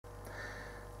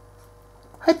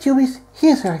Hi Tubies,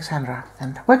 here's Alexandra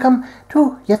and welcome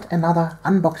to yet another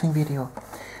unboxing video.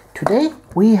 Today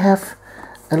we have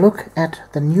a look at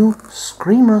the new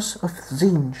Screamers of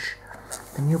Tzeentch,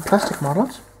 the new plastic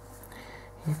models.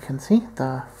 You can see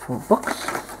the full box.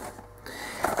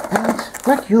 And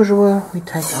like usual we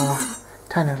take our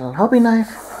tiny little hobby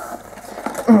knife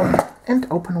and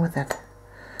open with that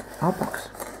our box.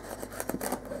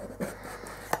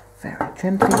 Very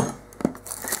gently.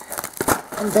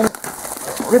 And then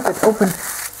rip it open,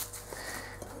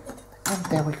 and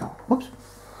there we go. Whoops.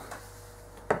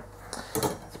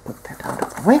 Let's put that out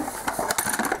of the way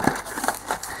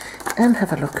and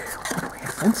have a look what we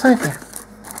have inside here.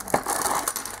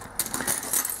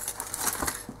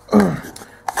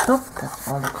 So that's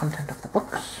all the content of the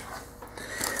box.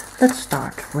 Let's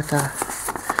start with the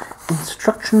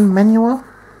instruction manual.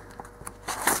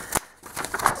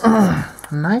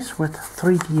 Nice, with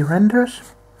 3D renders.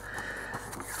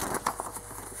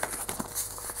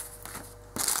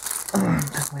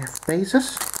 Then we have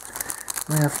bases.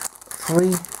 We have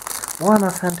 3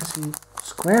 Warhammer Fantasy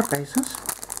square bases.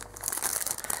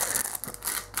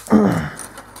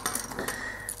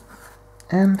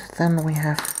 And then we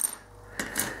have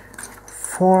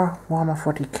 4 Warhammer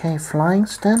 40k flying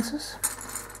stances.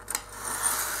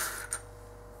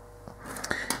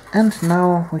 And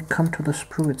now we come to the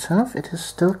sprue itself. It is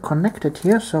still connected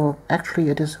here, so actually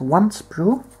it is one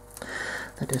sprue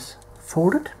that is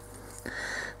folded.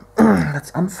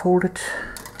 Let's unfold it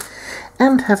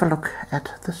and have a look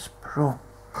at the sprue.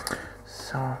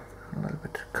 So a little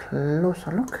bit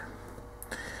closer look,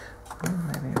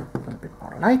 maybe a little bit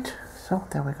more light. So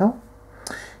there we go.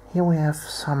 Here we have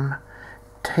some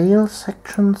tail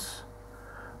sections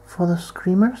for the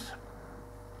Screamers.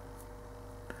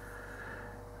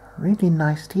 Really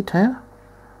nice detail,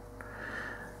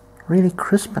 really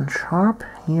crisp and sharp.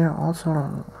 Here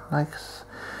also like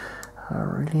a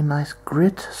really nice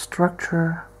grid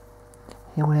structure.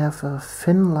 Here we have a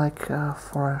fin like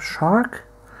for a shark,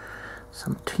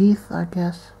 some teeth I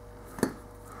guess.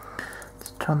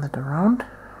 Let's turn that around.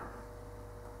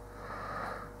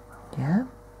 Yeah,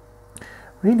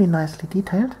 really nicely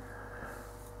detailed.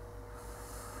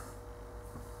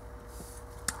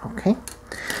 Okay,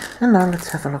 and now let's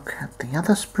have a look at the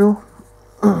other sprue.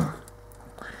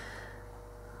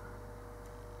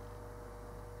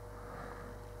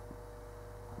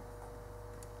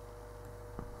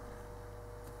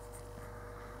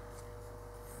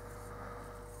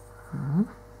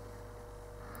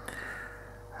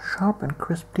 Sharp and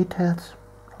crisp details,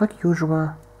 like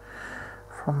usual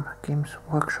from Games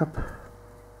Workshop.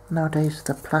 Nowadays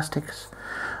the plastics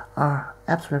are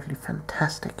absolutely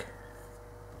fantastic.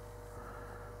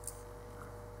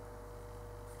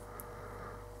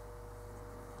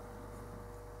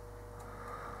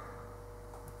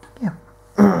 Yeah,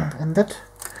 and that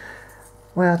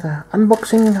were the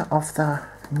unboxing of the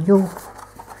new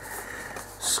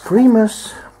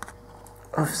Screamers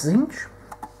of Tzeentch.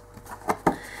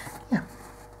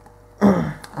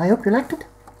 I hope you liked it,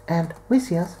 and we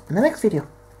see us in the next video.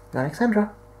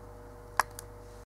 Alexandra.